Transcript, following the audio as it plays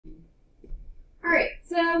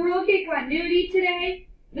we're looking at continuity today.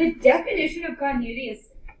 The definition of continuity is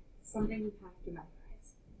something you have to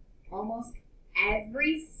memorize. Almost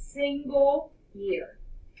every single year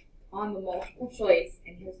on the multiple choice,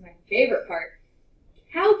 and here's my favorite part,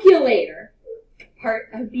 calculator part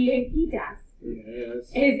of the AP test is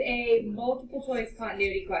a multiple choice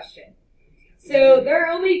continuity question. So there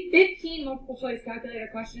are only 15 multiple choice calculator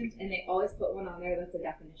questions, and they always put one on there that's a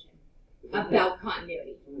definition about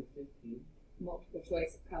continuity. Multiple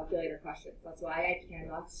choice calculator questions. That's why I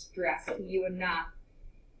cannot stress to you enough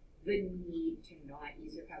the need to not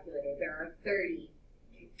use your calculator. There are 39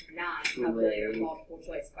 calculator multiple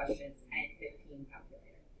choice questions and 15 calculator.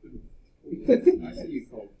 I see you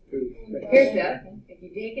called. Here's the other thing. If you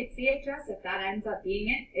take it CHS, if that ends up being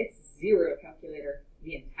it, it's 0 calculator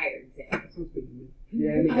the entire exam.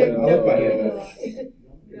 Yeah, I know.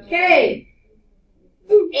 Okay.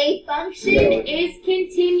 A function is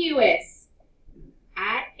continuous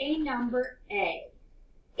at a number A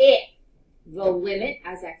if the limit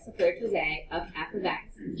as x approaches A of f of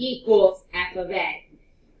x equals f of A.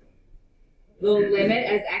 The limit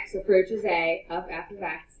as x approaches A of f of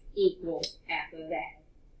x equals f of A.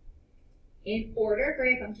 In order for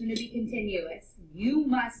a function to be continuous, you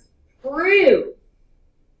must prove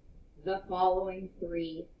the following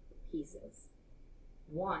 3 pieces.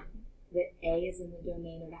 1, that A is in the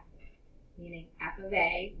domain of f, meaning f of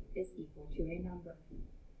A is equal to a number.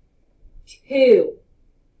 2,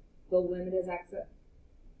 the limit as x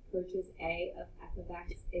approaches A of f of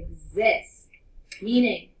x exists,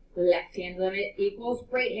 meaning left-hand limit equals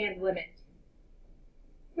right-hand limit.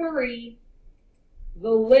 3, the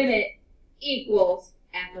limit equals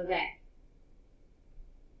f of A.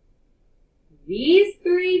 These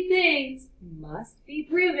 3 things must be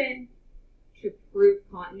proven to prove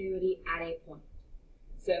continuity at a point.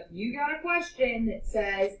 So if you got a question that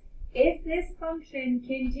says, is this function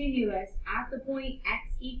continuous at the point x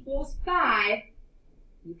equals 5,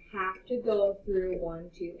 you have to go through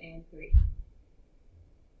 1, 2, and 3.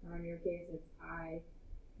 Or in your case, it's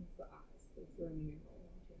it's the opposite. It's the remainder of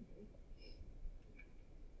 1, 2,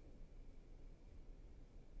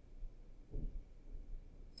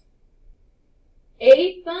 and 3.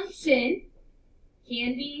 A function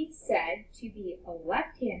can be said to be a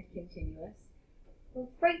left-hand continuous or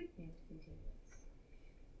right-hand continuous.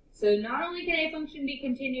 So not only can a function be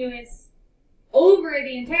continuous over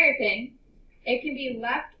the entire thing, it can be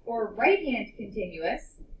left or right-hand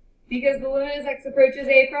continuous because the limit as x approaches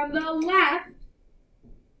A from the left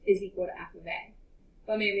is equal to f of A.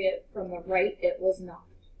 But maybe from the right it was not.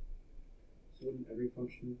 So wouldn't every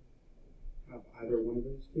function have either one of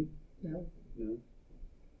those 2? No. No.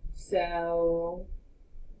 So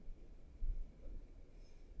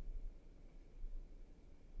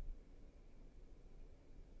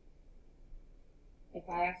if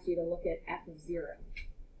I asked you to look at f of 0,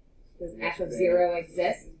 does f of 0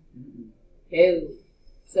 exist? No.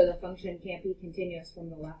 So the function can't be continuous from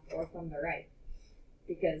the left or from the right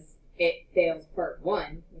because it fails part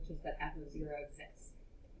 1, which is that f of 0 exists.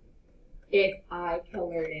 If I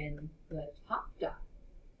colored in the top dot,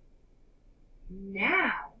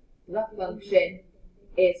 now the function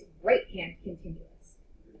is right-hand continuous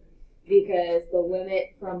because the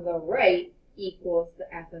limit from the right equals the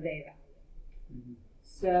f of A value.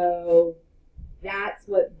 So that's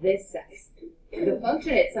what this says. The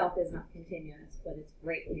function itself is not continuous, but it's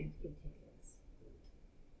right-hand continuous.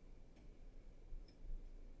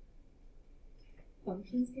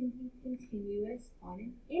 Functions can be continuous on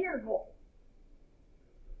an interval.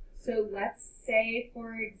 So let's say,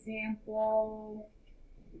 for example,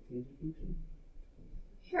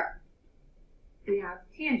 sure, we have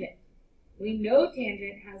tangent. We know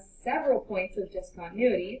tangent has several points of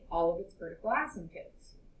discontinuity, all of its vertical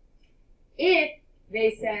asymptotes. If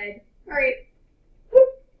they said, all right,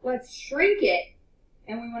 let's shrink it,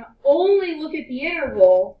 and we want to only look at the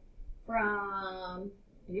interval from,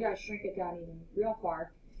 you gotta shrink it down even real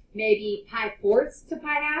far, maybe pi-4ths to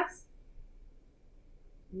pi-halves,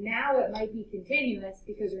 now it might be continuous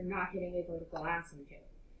because you're not getting a vertical asymptote,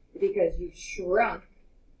 because you shrunk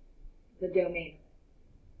the domain.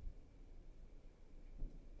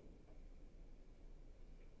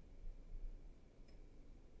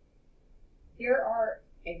 Here are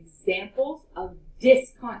examples of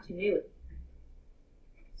discontinuity.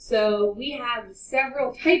 So we have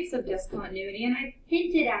several types of discontinuity, and I've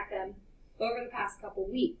hinted at them over the past couple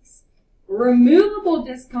weeks. Removable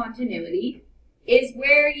discontinuity is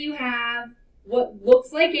where you have what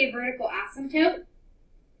looks like a vertical asymptote.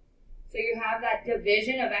 So you have that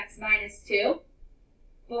division of x minus 2.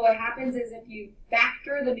 But what happens is if you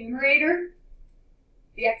factor the numerator,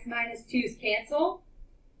 the x minus 2's cancel,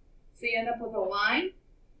 So you end up with a line,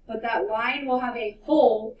 but that line will have a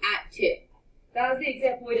hole at 2. That was the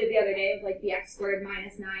example we did the other day of like the x squared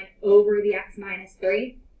minus 9 over the x minus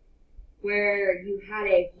 3, where you had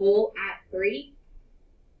a hole at 3,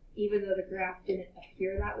 even though the graph didn't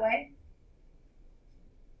appear that way.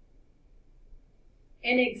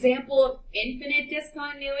 An example of infinite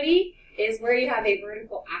discontinuity is where you have a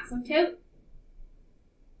vertical asymptote.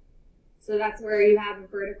 So that's where you have a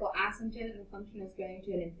vertical asymptote and the function is going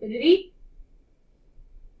to an infinity.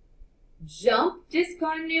 Jump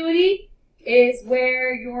discontinuity is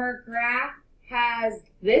where your graph has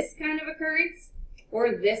this kind of occurrence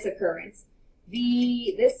or this occurrence.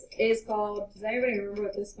 This is called, does anybody remember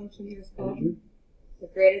what this function here is called? The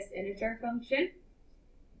greatest integer function.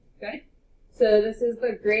 Okay. So this is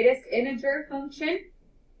the greatest integer function.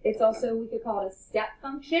 It's also, we could call it a step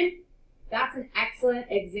function. That's an excellent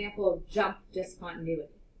example of jump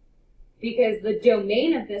discontinuity because the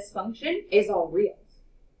domain of this function is all reals.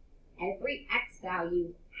 Every x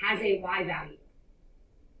value has a y value.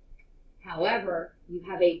 However, you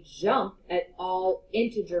have a jump at all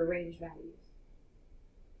integer range values.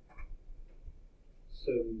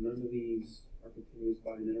 So none of these are continuous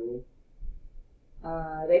by an interval?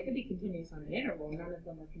 They could be continuous on an interval. None of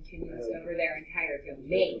them are continuous over their entire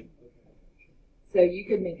domain. So you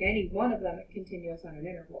could make any one of them continuous on an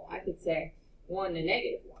interval. I could say 1 to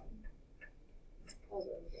negative 1.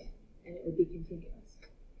 And it would be continuous.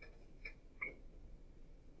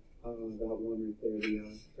 That one right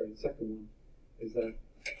there, the second one, is that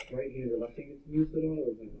right hand or left hand continuous at all,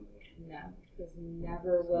 or is that not? No, because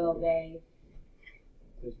never will they.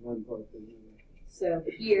 There's one part that is. So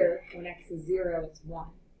here, when x is 0, it's 1.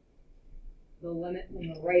 The limit from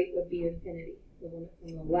the right would be infinity. The limit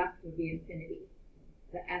from the left would be infinity.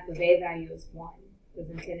 The f of a value is 1. Does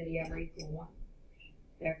infinity ever equal 1?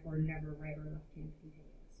 Therefore, never right or left hand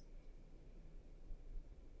continuous.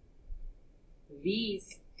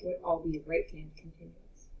 These would all be right hand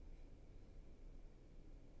continuous.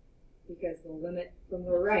 Because the limit from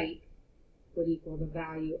the right would equal the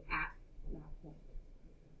value at that point.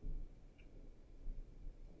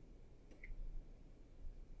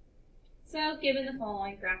 So, given the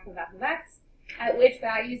following graph of f of x, at which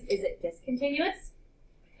values is it discontinuous?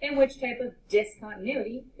 And which type of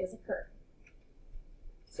discontinuity is occurring?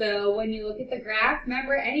 So, when you look at the graph,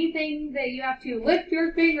 remember anything that you have to lift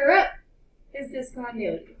your finger up is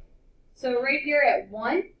discontinuity. So, right here at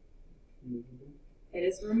 1, it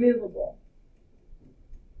is removable.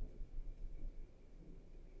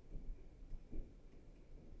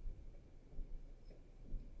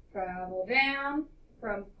 Travel down.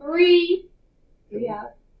 From 3, we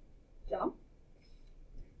have jump.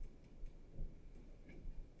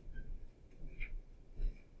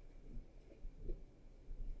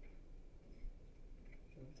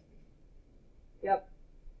 Yep.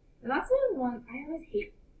 And that's the one I always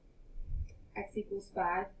hate x equals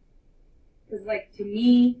 5. Because, like, to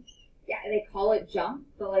me, yeah, they call it jump,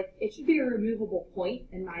 but, like, it should be a removable point,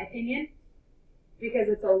 in my opinion. Because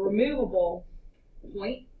it's a removable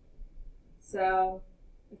point. So,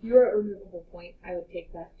 if you were at removable point, I would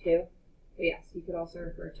take that too. But yes, you could also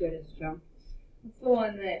refer to it as jump. That's the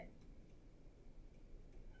one that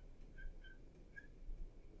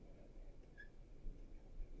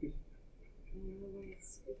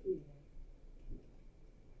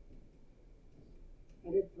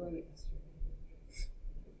I did throw it yesterday.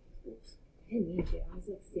 I didn't mean to. I was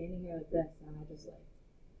like standing here with this and I just like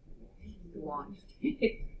launched.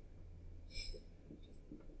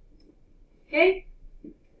 Okay.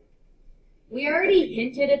 We already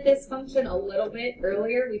hinted at this function a little bit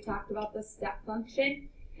earlier. We talked about the step function.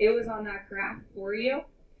 It was on that graph for you.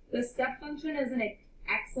 The step function is an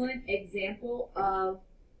excellent example of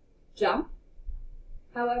jump.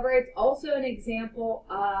 However, it's also an example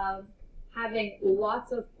of having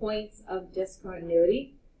lots of points of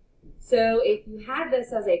discontinuity. So if you had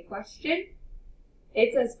this as a question,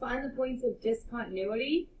 it says find the points of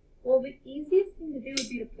discontinuity. Well, the easiest thing to do would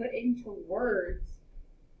be to put into words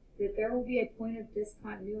that there will be a point of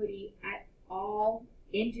discontinuity at all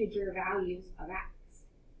integer values of x.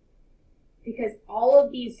 Because all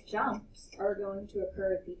of these jumps are going to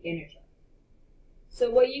occur at the integer.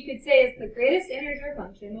 So what you could say is the greatest integer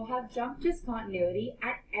function will have jump discontinuity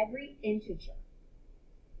at every integer.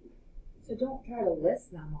 So don't try to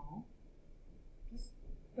list them all. Just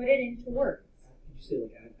put it into words. Did you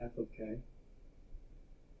say like f of k?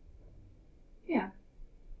 Yeah.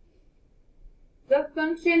 The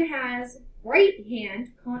function has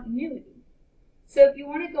right-hand continuity. So if you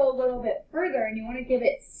want to go a little bit further and you want to give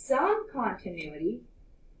it some continuity,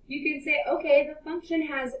 you can say, okay, the function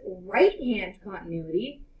has right-hand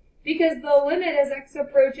continuity, because the limit as x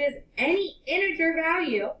approaches any integer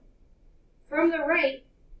value from the right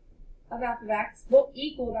of f of x will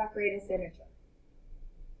equal that greatest integer.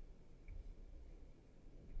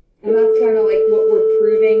 And that's kind of like what we're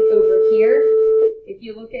proving over here. If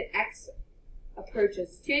you look at x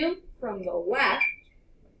approaches 2 from the left,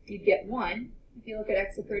 you get 1. If you look at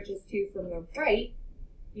x approaches 2 from the right,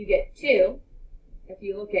 you get 2. If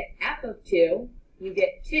you look at f of 2, you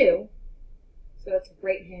get 2. So it's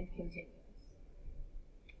right-hand continuous.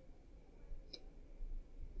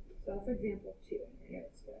 So that's example 2 in your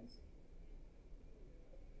notes, guys.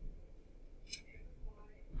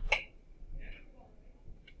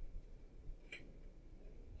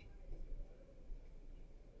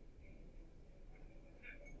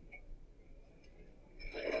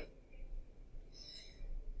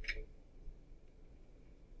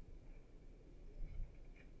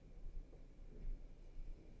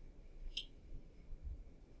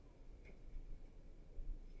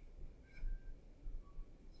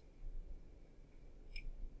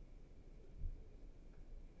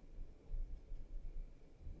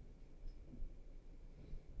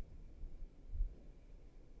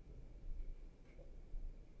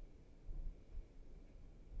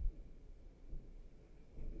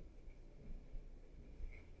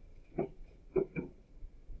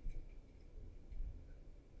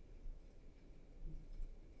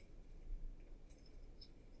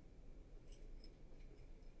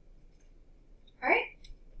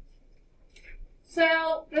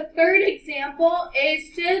 So the third example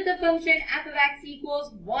is should the function f of x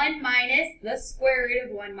equals 1 minus the square root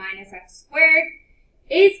of 1 minus x squared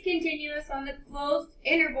is continuous on the closed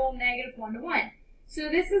interval -1 to 1. So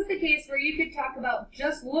this is the case where you could talk about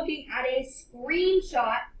just looking at a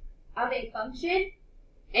screenshot of a function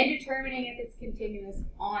and determining if it's continuous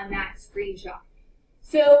on that screenshot.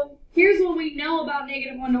 So here's what we know about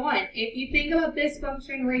 -1 to 1. If you think about this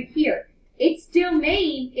function right here, its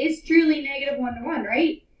domain is truly -1 to 1,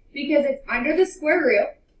 right? Because it's under the square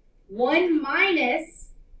root. 1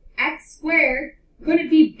 minus x squared couldn't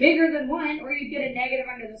be bigger than 1, or you'd get a negative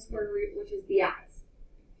under the square root, which is the i's.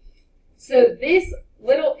 So this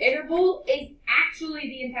little interval is actually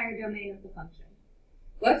the entire domain of the function.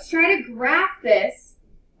 Let's try to graph this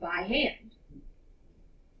by hand.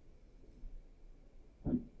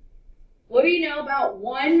 What do you know about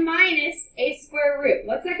 1 minus a square root?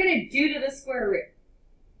 What's that going to do to the square root?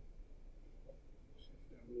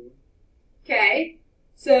 Okay,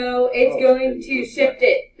 so it's going to shift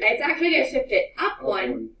it. It's actually going to shift it up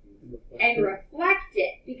 1 and reflect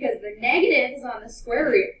it because the negative is on the square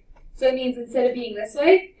root. So it means instead of being this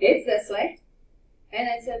way, it's this way. And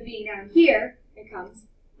instead of being down here, it comes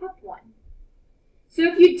up 1. So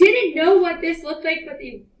if you didn't know what this looked like, but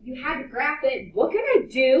you had to graph it, what can I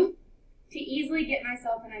do to easily get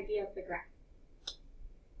myself an idea of the graph?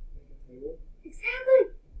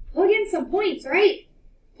 Exactly. Plug in some points, right?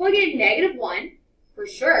 Plug in -1 for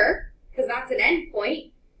sure, because that's an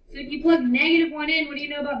endpoint. So if you plug -1 in, what do you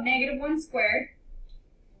know about -1 squared?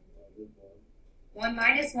 1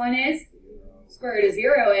 minus 1 is? Square root of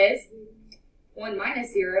 0 is? 1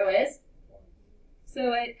 minus 0 is?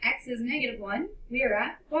 So at x is -1, we are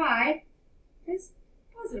at y is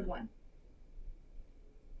 +1.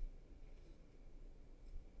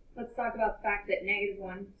 Let's talk about the fact that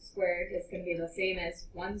 -1 squared is going to be the same as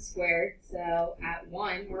 1 squared. So at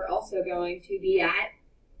 1, we're also going to be at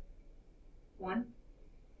 1.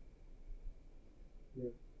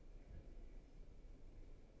 Yeah.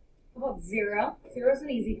 How about 0? 0 is an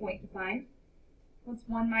easy point to find. What's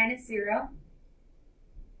 1 minus 0?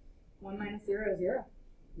 1 minus 0 is 0.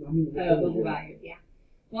 The whole value, yeah.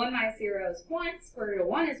 1 minus 0 is 1. Square root of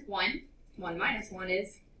 1 is 1. 1 minus 1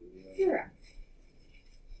 is 0.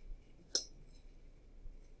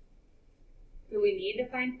 Do we need to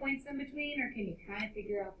find points in between, or can you kind of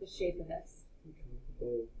figure out the shape of this?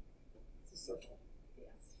 It's a circle.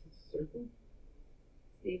 Yes. It's a circle?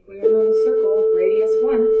 The equation of a circle, radius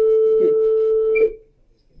 1.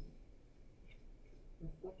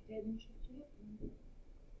 Reflected and shifted up.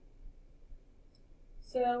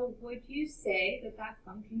 So would you say that that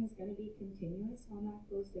function is going to be continuous on that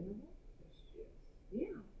closed interval?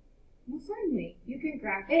 Yeah, most certainly. You can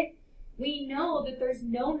graph it. We know that there's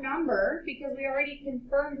no number because we already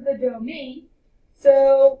confirmed the domain.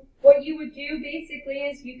 So what you would do basically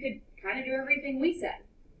is you could kind of do everything we said.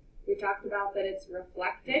 We talked about that it's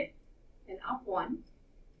reflected and up 1.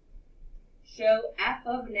 Show f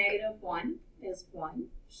of -1 is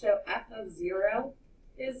 1. Show f of 0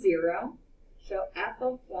 is 0. Show f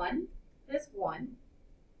of 1 is 1.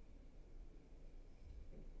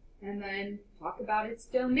 and then talk about its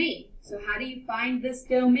domain. So how do you find this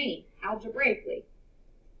domain algebraically?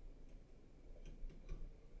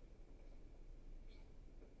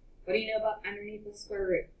 What do you know about underneath the square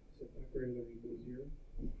root? So if I greater than or equal to 0.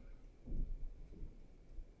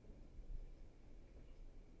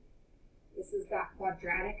 This is that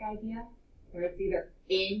quadratic idea where it's either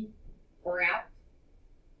in or out.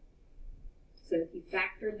 So if you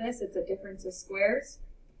factor this, it's a difference of squares.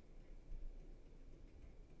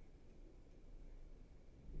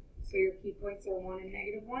 So your key points are 1 and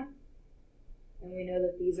 -1. And we know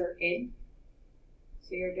that these are in.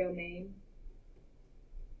 So your domain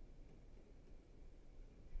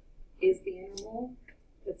is the interval.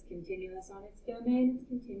 If it's continuous on its domain, it's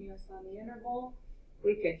continuous on the interval.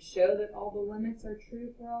 We could show that all the limits are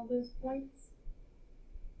true for all those points.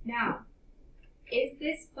 Now, is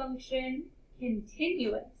this function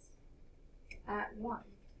continuous at 1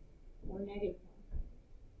 or -1?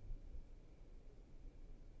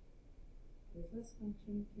 Is this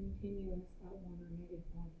function continuous at 1 or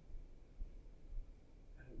 -1?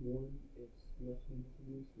 At 1, it's less than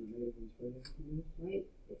continuous, and -1 is further continuous. Right?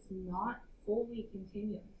 It's not fully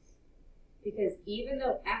continuous. Because even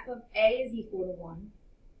though f of a is equal to 1,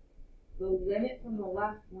 the limit from the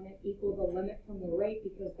left wouldn't equal the limit from the right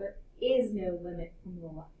because there is no limit from the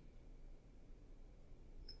left.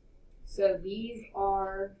 So these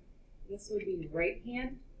are, this would be right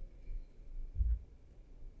hand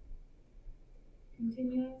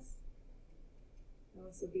continuous, and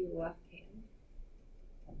this would be left hand.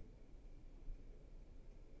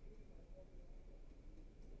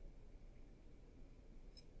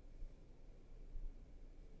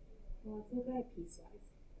 Well, let's look at it piecewise.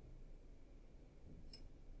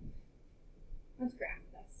 Let's graph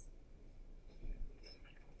this.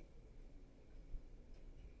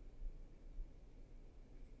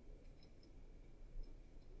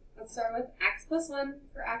 Let's start with x plus 1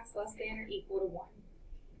 for x less than or equal to 1.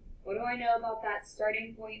 What do I know about that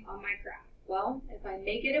starting point on my graph? Well, if I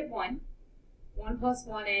make it at 1, 1 plus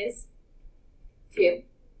 1 is 2.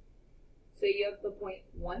 So you have the point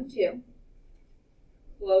 1, 2.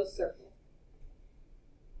 Closed circle.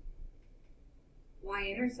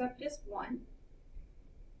 Y-intercept is 1.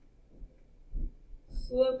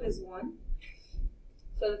 Slope is 1.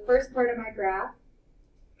 So the first part of my graph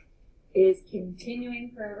is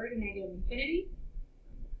continuing forever to -infinity,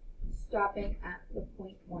 stopping at the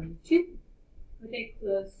point 1, 2 with a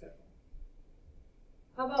closed circle.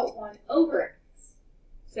 How about 1 over x?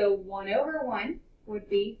 So 1 over 1 would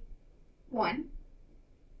be 1.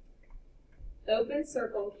 Open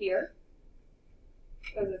circle here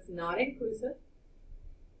because it's not inclusive.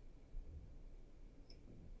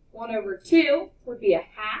 1 over 2 would be a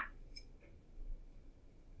half.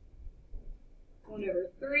 1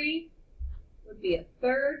 over 3 would be a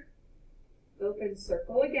third. Open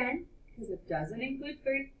circle again because it doesn't include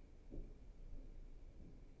 3.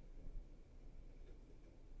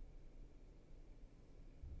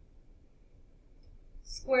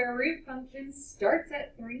 Square root function starts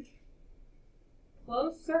at 3.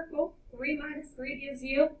 Closed circle, 3 minus 3 gives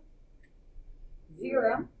you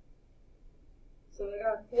 0. So we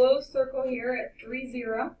got a closed circle here at 3,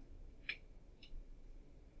 0.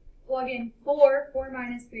 Plug in 4. 4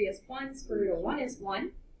 minus 3 is 1. Square root of 1 is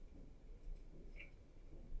 1.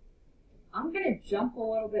 I'm going to jump a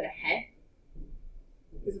little bit ahead.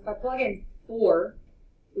 Because if I plug in 4,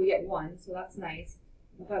 we get 1, so that's nice.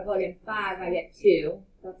 If I plug in 5, I get 2.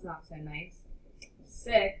 That's not so nice.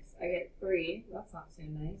 6, I get 3. That's not so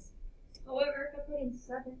nice. However, if I put in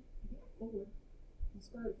 7, I get 4. The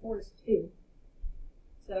square root of 4 is 2.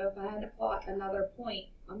 So if I had to plot another point,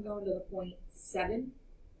 I'm going to the point 7,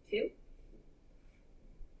 2.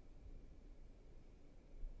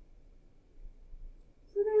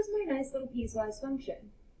 So there's my nice little piecewise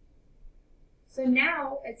function. So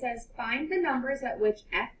now it says find the numbers at which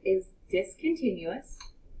f is discontinuous.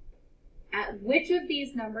 At which of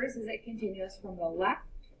these numbers is it continuous from the left,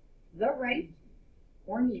 the right,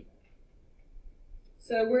 or neither?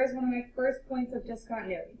 So where's one of my first points of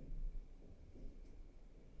discontinuity?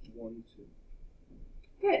 1, 2.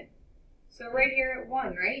 Good. So right here at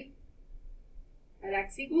 1, right? At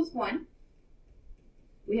x equals 1,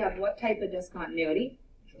 we have what type of discontinuity?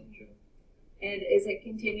 Jump. And is it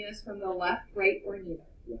continuous from the left, right, or neither?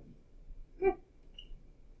 Left. Good.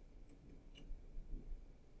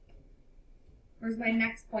 Where's my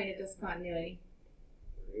next point of discontinuity?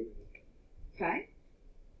 Greater. Okay.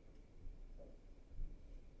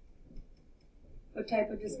 What type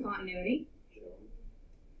of discontinuity? Jump.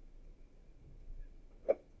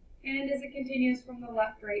 And is it continuous from the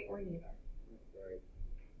left, right, or neither? Right.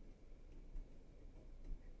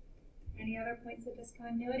 Any other points of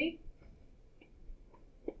discontinuity?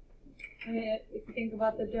 I mean, if you think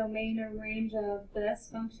about the domain or range of this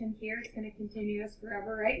function here, it's going to continue us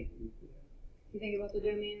forever, right? If you think about the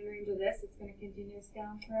domain and range of this, it's going to continue us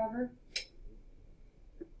down forever.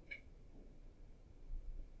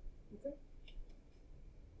 That's it.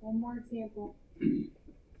 One more example.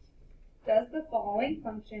 Does the following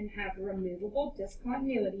function have removable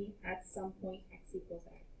discontinuity at some point x equals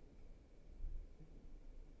a?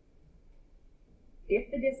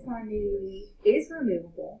 If the discontinuity is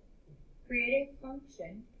removable, create a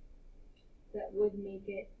function that would make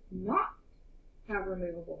it not have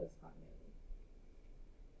removable discontinuity.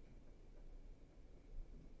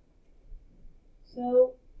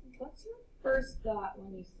 So, what's your first thought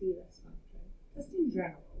when you see this function? Just in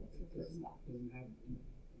general, what's your first thought? Doesn't have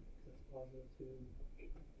that's positive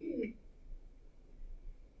 2.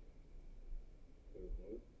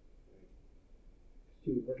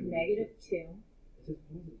 Negative 2. It says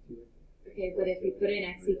positive 2 right there. Okay, but if you put in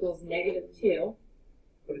x equals negative 2,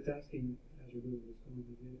 But it's asking as removable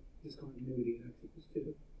discontinuity and x equals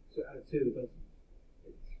 2. So add 2, it doesn't.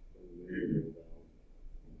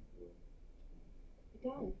 it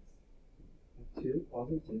does. Add 2?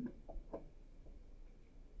 Positive 2?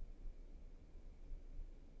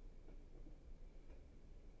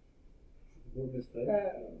 The board mistyped.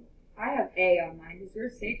 I have A on mine. Does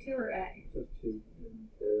yours say 2 or A? It says 2.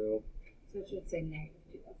 So it should say negative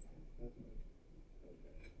 2. That's it. That's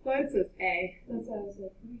right. Mine says A. That's why I was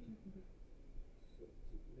like, what are you talking about? So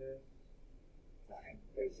this. Sorry,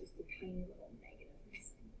 there's just a tiny little negative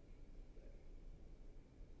missing.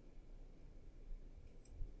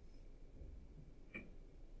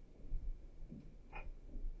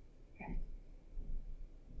 Okay.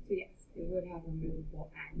 So yes, it would have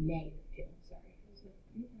removable at negative 2. Sorry. I was like,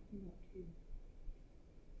 what are you talking about 2?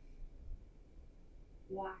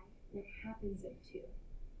 Why? What happens at 2?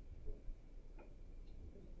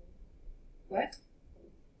 What?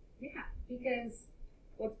 Yeah, because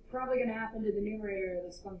what's probably going to happen to the numerator of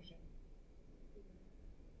this function?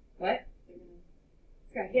 What?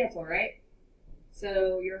 It's going to cancel, right?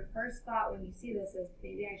 So your first thought when you see this is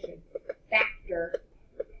maybe I should factor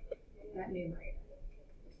that numerator.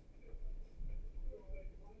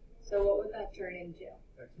 So what would that turn into?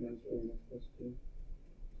 X minus 4 and x plus 2.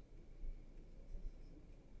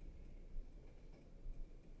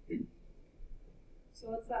 So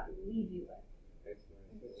what's that leave you with? X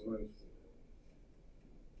minus 4.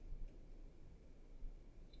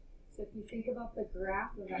 So if you think about the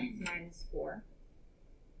graph of x minus 4,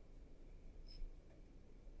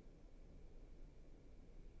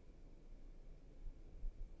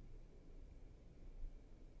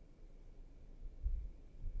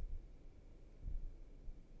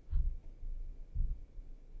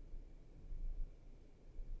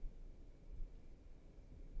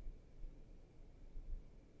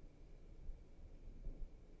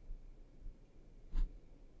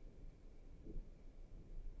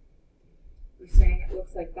 we're saying it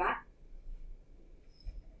looks like that.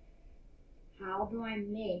 How do I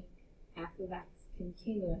make f of x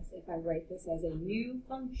continuous if I write this as a new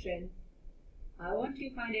function? I want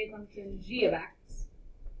to find a function g of x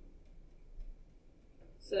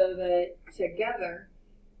so that together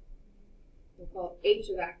we'll call it h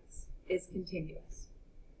of x is continuous.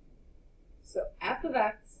 So f of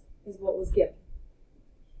x is what was given.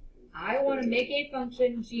 I want to make a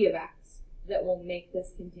function g of x that will make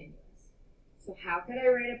this continuous. So how could I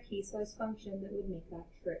write a piecewise function that would make that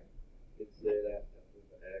true? You could say that f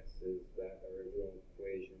of x is that original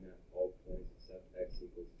equation at all points except x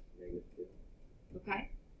equals negative 2.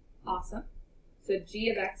 Okay, awesome. So g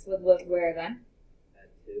of x would live where then? At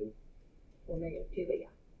 2, Well, negative 2, but yeah.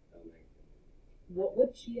 negative What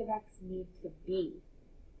would g of x need to be?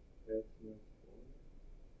 2. X minus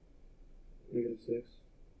 4. Negative 6.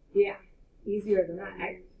 Yeah, easier than that.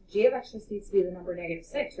 G of x just needs to be the number negative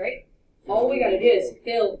 6, right? All we got to do is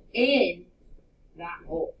fill in that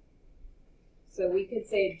hole. So we could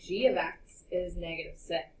say g of x is negative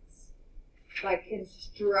 6. By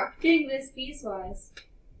constructing this piecewise,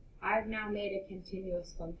 I've now made a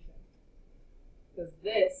continuous function. Because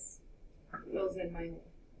this fills in my hole.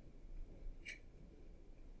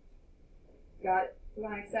 Got it? Does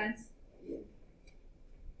that make sense?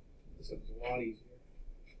 This one's a lot easier.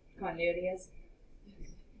 Continuity is.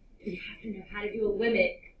 You have to know how to do a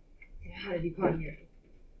limit and how to do continuity.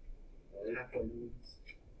 Half our moves.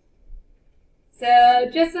 So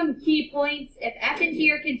just some key points. If f and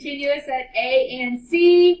t are continuous at a and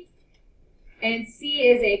c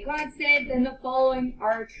is a constant, then the following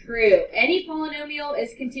are true. Any polynomial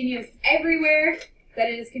is continuous everywhere, that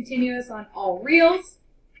it is continuous on all reals.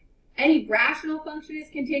 Any rational function is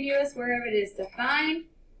continuous wherever it is defined,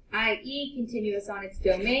 i.e. continuous on its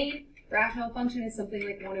domain. Rational function is something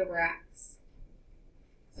like 1 over x.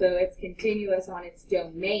 So it's continuous on its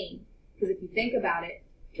domain. Because if you think about it,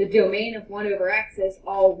 the domain of 1 over x is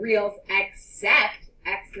all reals except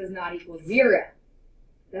x does not equal 0.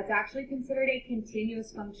 That's actually considered a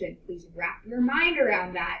continuous function. Please wrap your mind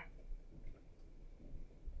around that.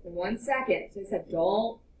 For 1 second. So I said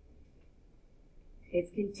don't.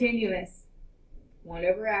 It's continuous. 1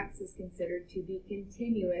 over x is considered to be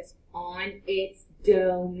continuous on its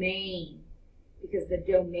domain. Because the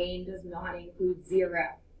domain does not include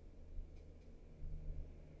 0.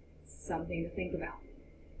 Something to think about.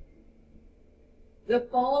 The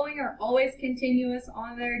following are always continuous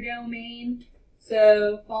on their domain.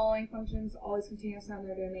 So following functions always continuous on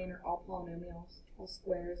their domain are all polynomials, all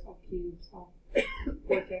squares, all cubes, all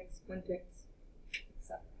quartics, quintics,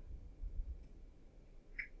 etc.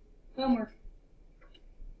 Homework.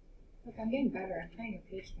 Look, I'm getting better. I'm trying to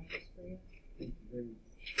page numbers for you. Thank you very much.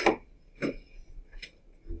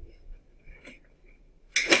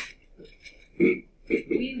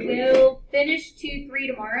 We will finish 2-3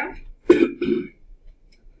 tomorrow.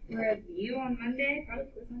 Review on Monday, probably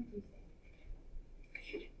quiz on Tuesday.